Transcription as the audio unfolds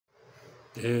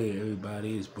Hey,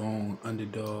 everybody, it's Bone,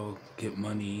 Underdog, Get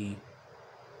Money.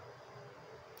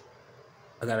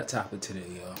 I got a topic today,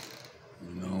 y'all.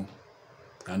 You know,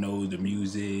 I know the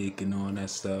music and all that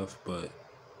stuff, but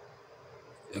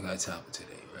I got a topic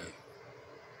today, right?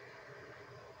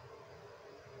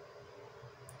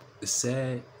 It's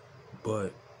sad,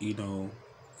 but,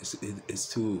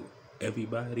 it's to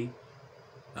everybody.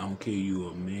 I don't care you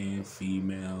a man,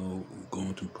 female,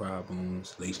 going through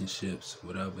problems, relationships,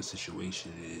 whatever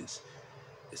situation it is,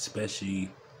 especially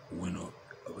when a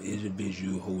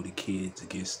individual hold the kids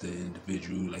against the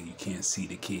individual, like you can't see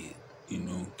the kid,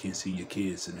 can't see your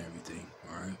kids and everything,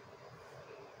 all right?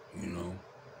 You know,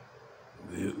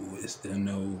 I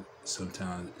know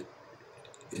sometimes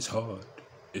it's hard.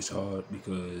 It's hard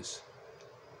because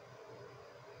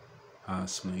I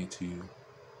explain to you,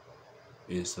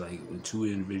 it's like when two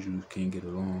individuals can't get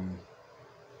along,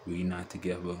 we're not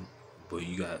together, but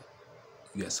you got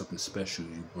something special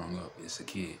you brought up. It's a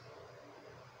kid,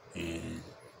 and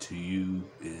to you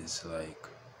is like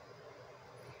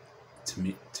to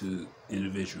me, to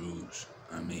individuals,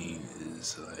 I mean,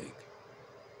 is like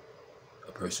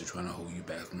a person trying to hold you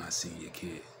back from not seeing your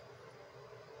kid.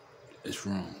 It's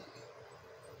wrong.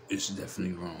 It's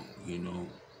definitely wrong.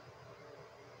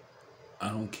 I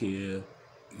don't care.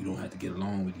 You don't have to get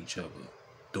along with each other.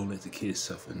 Don't let the kids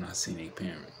suffer not seeing their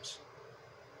parents.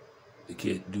 The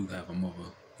kid do have a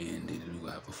mother and they do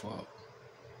have a father.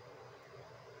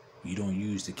 You don't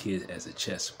use the kid as a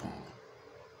chess pawn,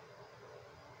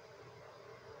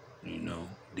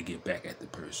 to get back at the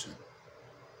person.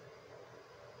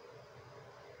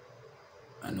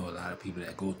 I know a lot of people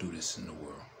that go through this in the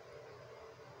world.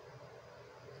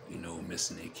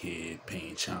 Missing their kid,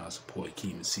 paying child support,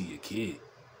 can't even see your kid.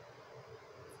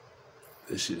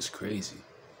 This shit is crazy.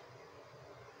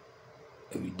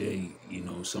 Every day,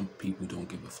 some people don't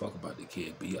give a fuck about the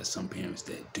kid, but you got some parents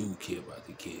that do care about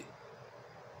the kid.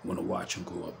 Want to watch them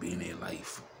grow up, be in their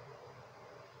life.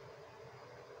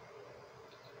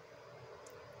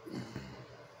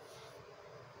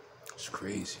 It's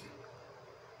crazy.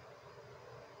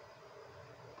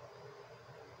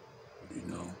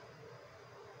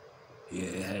 Yeah,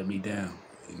 it had me down.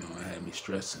 It had me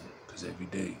stressing because every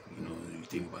day, you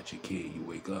think about your kid, you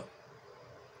wake up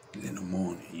in the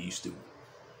morning. You used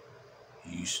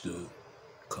to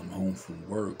come home from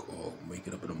work or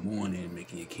waking up in the morning,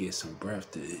 making your kid some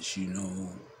breakfast,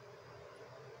 and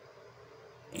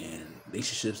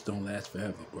relationships don't last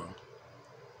forever, bro.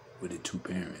 With the two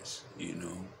parents,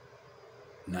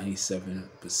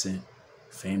 97%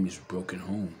 families broken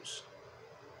homes.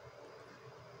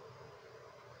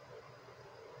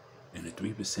 And the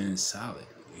 3% is solid,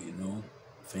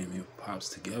 family pops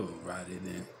together rather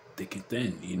than thick and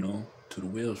thin, till the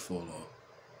wheels fall off.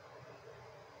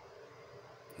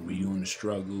 When you in the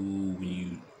struggle,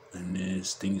 and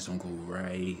this things don't go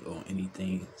right or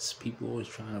anything, people always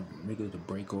trying to make it to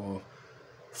break off,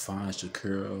 find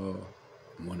secure,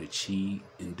 want to cheat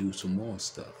and do some more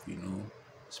stuff,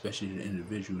 especially the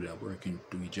individual that working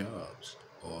 3 jobs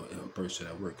or a person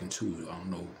that working two. I don't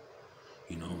know,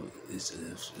 it's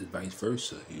vice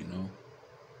versa,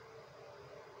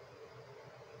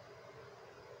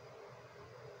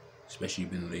 especially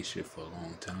you've been in a relationship for a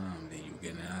long time, then you're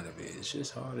getting out of it. It's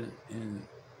just hard and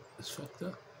it's fucked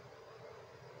up.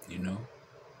 We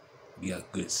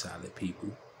got good, solid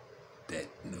people that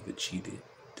never cheated,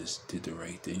 just did the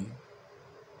right thing.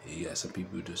 And you got some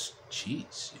people who just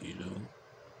cheats,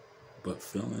 But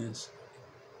feelings,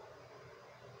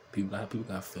 a lot of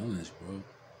people got feelings, bro.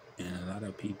 And a lot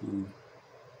of people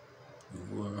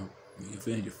who are, you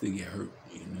feel get hurt,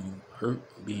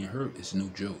 being hurt is no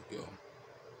joke, yo.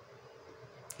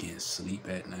 Can't sleep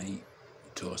at night,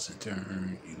 you toss and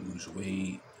turn, you lose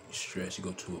weight, you stress, you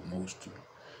go to emotional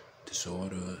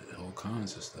disorder, all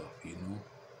kinds of stuff,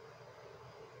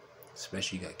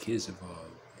 Especially you got kids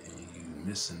involved and you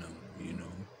missing them,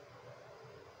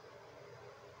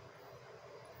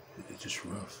 It's just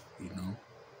rough,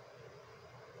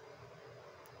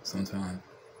 Sometimes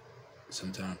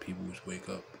people just wake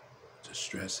up to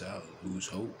stress out, lose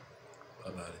hope, a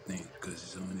lot of things, because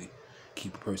it's only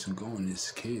keep a person going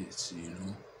is kids,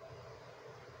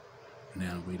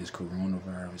 Now the way this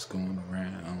coronavirus going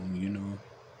around,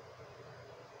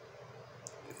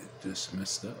 it just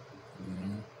messed up,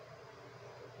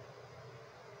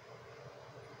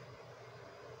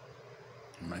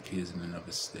 My kid's in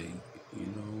another state, I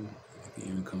can't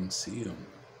even come see them.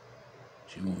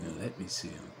 She won't even let me see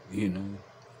them,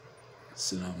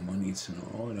 Send out money to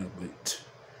all that, but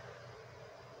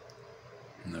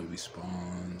no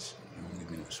response. You don't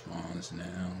give me no response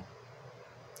now.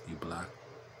 You block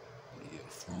your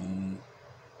phone.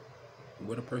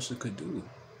 what a person could do,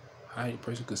 how a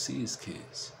person could see his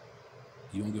kids.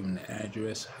 You don't give them the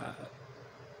address. How?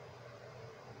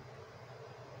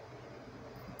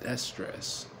 That's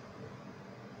stress.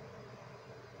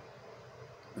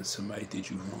 When somebody did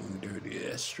you wrong, dirty,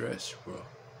 that's stress, bro.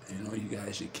 And all you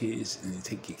guys, your kids, and they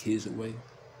take your kids away.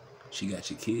 She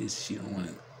got your kids. She don't want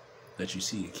to let you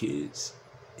see your kids,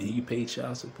 and you pay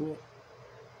child support.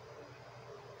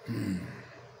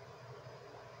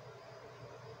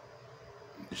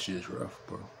 This shit's rough,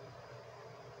 bro.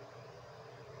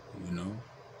 You know,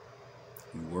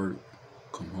 you work,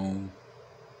 come home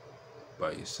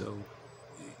by yourself.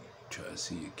 You try to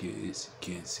see your kids.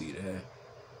 You can't see that.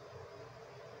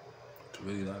 It's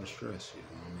really a lot of stress. You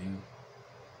know what I mean?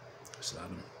 It's a lot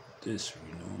of this.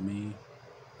 You know what I mean?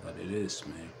 A lot of this,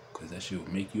 man. Cause that shit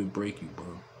will make you or break you,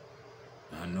 bro.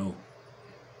 I know.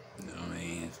 You know what I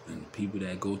mean? And the people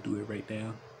that go through it right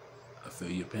now, I feel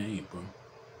your pain, bro.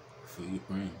 I feel your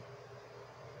pain.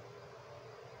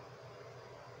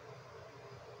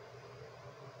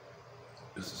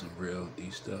 This is some real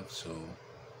deep stuff. So,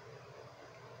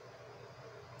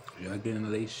 if y'all get in a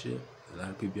relationship, a lot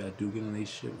of people y'all do get in a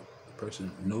relationship, the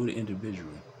person, know the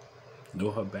individual,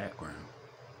 know her background.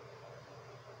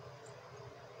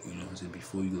 You know what I'm saying?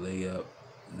 Before you lay up,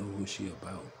 know who she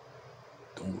about.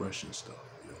 Don't rush and stuff,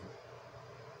 you know.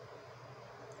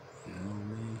 You know what I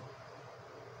mean?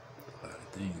 A lot of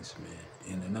things,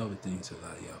 man. And another thing to a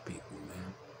lot of y'all people,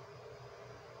 man.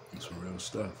 It's some real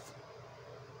stuff.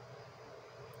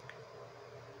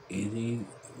 Anything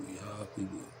y'all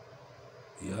people,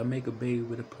 y'all make a baby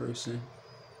with a person,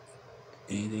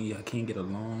 anything y'all can't get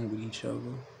along with each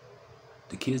other,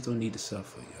 the kids don't need to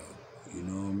suffer, yo. You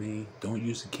know what I mean? Don't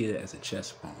use the kid as a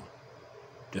chess pawn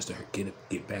just to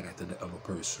get back at the other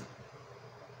person.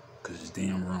 Cause it's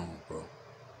damn wrong, bro.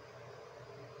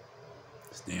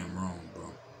 It's damn wrong,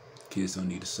 bro. Kids don't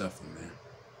need to suffer, man.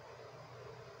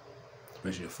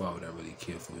 Especially a father that really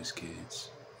care for his kids.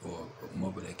 Or a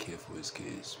mother that care for his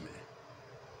kids, man.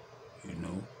 You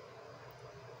know?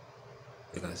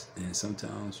 Because, and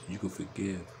sometimes you can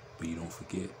forgive, but you don't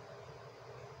forget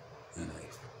in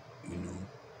life. You know?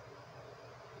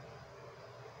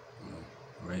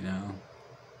 Right now,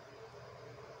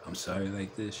 I'm sorry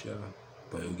like this, y'all,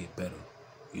 but it'll get better.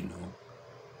 You know?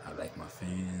 I like my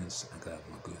fans. I got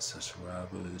my good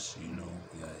subscribers. You know,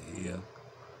 y'all here.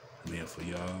 I'm here for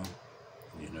y'all.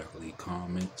 You know, I can leave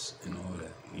comments and all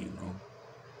that, you know.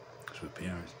 It's for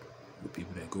parents, the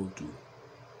people that go through,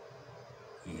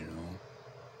 you know.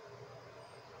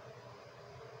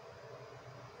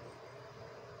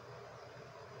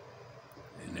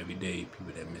 And every day,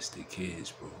 people that miss their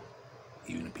kids, bro.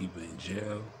 Even the people in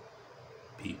jail,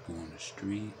 people on the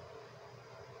street,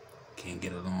 can't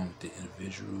get along with the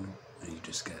individual, and you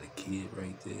just got a kid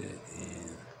right there,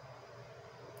 and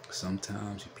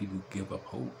sometimes people give up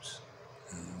hopes.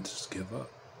 And just give up,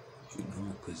 you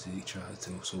know, because they try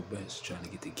to so best trying to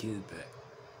get the kid back.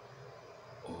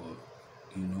 Or,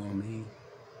 you know what I mean?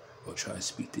 Or try to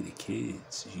speak to the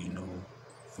kids, you know,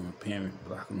 from a parent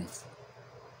blocking them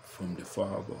from the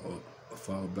father, or a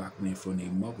father blocking them from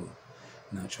their mother.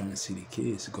 Not trying to see the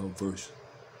kids. It go verse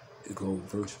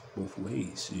both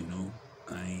ways, you know.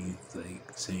 I ain't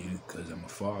like saying because I'm a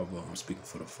father, I'm speaking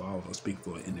for the father, I'm speaking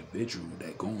for an individual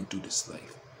that going through this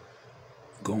life.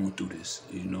 Going through this,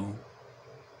 you know,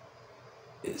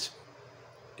 it's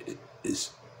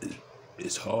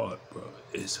hard, bro.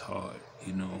 It's hard,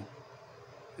 you know.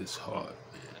 It's hard,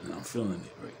 man, and I'm feeling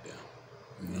it right now,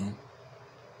 you know.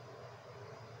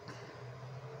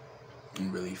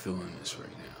 I'm really feeling this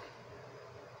right now,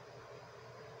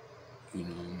 you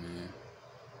know, man.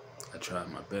 I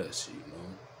tried my best, you know,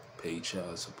 pay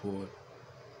child support,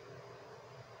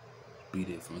 be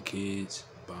there for my kids,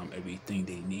 buy them everything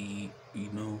they need, you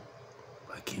know.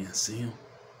 I can't see them.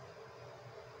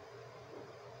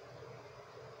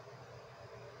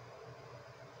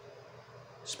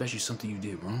 Especially something you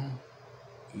did wrong,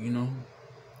 you know.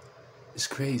 It's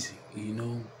crazy, you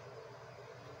know.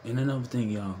 And another thing,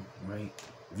 y'all, right?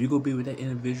 If you go be with that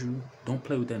individual, don't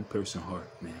play with that person's heart,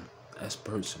 man. That's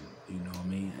person, you know what I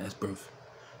mean? That's both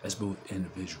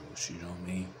individuals, you know what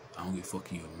I mean? I don't give a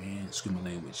fuck you a man, excuse my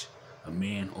language, a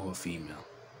man or a female.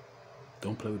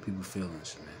 Don't play with people's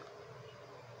feelings, man.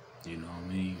 You know what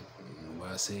I mean? What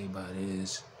I say about it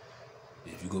is,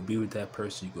 if you go be with that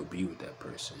person, you go be with that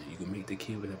person. You can make the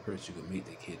kid with that person, you can make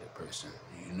the kid that person.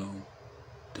 You know?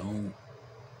 Don't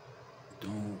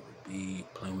be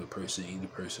playing with person, either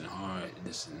person hard,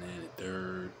 this and that, and the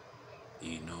third.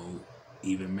 You know,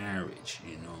 even marriage,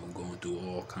 you know, going through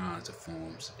all kinds of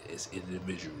forms. It's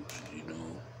individuals, you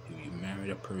know. If you marry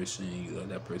that person, you love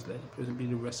that person, let that person be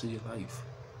the rest of your life.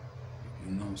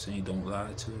 You know what I'm saying? Don't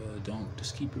lie to her. Don't,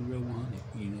 just keep it real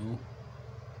 100. You know,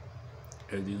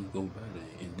 everything will go better.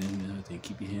 And then another thing,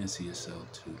 keep your hands to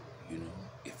yourself too. You know,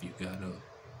 if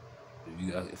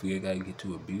we gotta get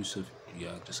too abusive,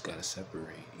 y'all just gotta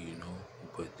separate. You know,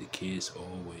 but the kids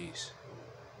always,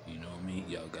 you know what I mean?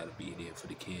 Y'all gotta be there for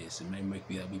the kids. It may make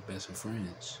y'all be best of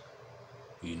friends.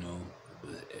 You know,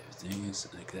 but things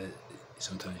like that,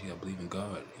 sometimes you gotta believe in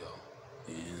God,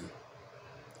 yo, and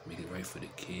make it right for the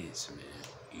kids, man.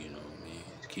 You know what I mean?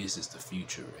 The kids is the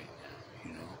future right now,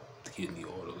 you know? The kids need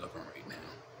all the loving right now.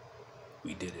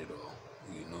 We did it all,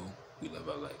 you know? We love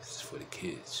our lives for the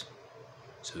kids,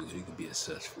 so they could be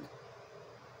successful,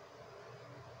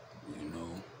 you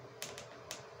know?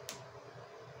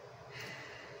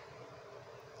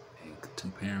 And two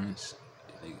parents,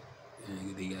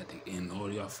 they got the, and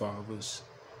all y'all fathers,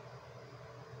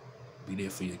 be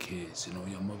there for your kids, you know?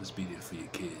 Your mothers, be there for your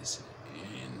kids,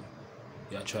 and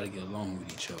y'all try to get along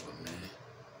with each other, man.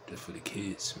 Just for the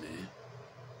kids, man.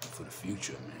 For the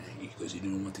future, man. Because you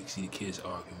don't want to see the kids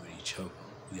arguing with each other.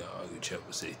 Y'all argue with each other,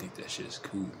 so they think that shit is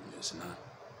cool. It's not.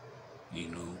 You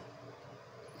know.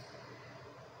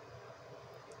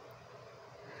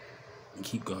 And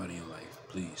keep God in your life.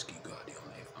 Please keep God in your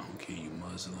life. I don't care you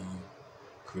Muslim,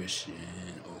 Christian,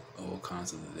 or all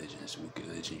kinds of religions. What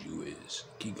religion you is.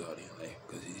 Keep God in your life,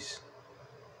 because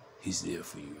He's there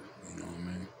for you. You know what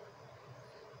I mean?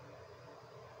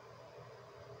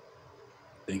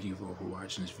 Thank you for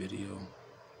watching this video.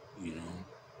 You know,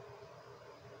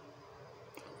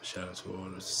 shout out to all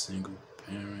the single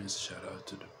parents. Shout out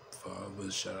to the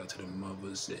fathers. Shout out to the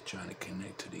mothers that trying to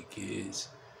connect to their kids.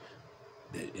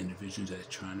 That individuals that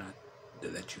try not to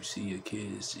let you see your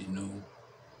kids. You know,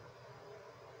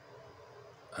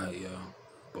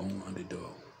 Bone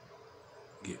Underdog.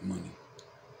 Get money.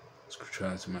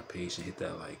 Subscribe to my page and hit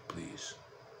that like, please.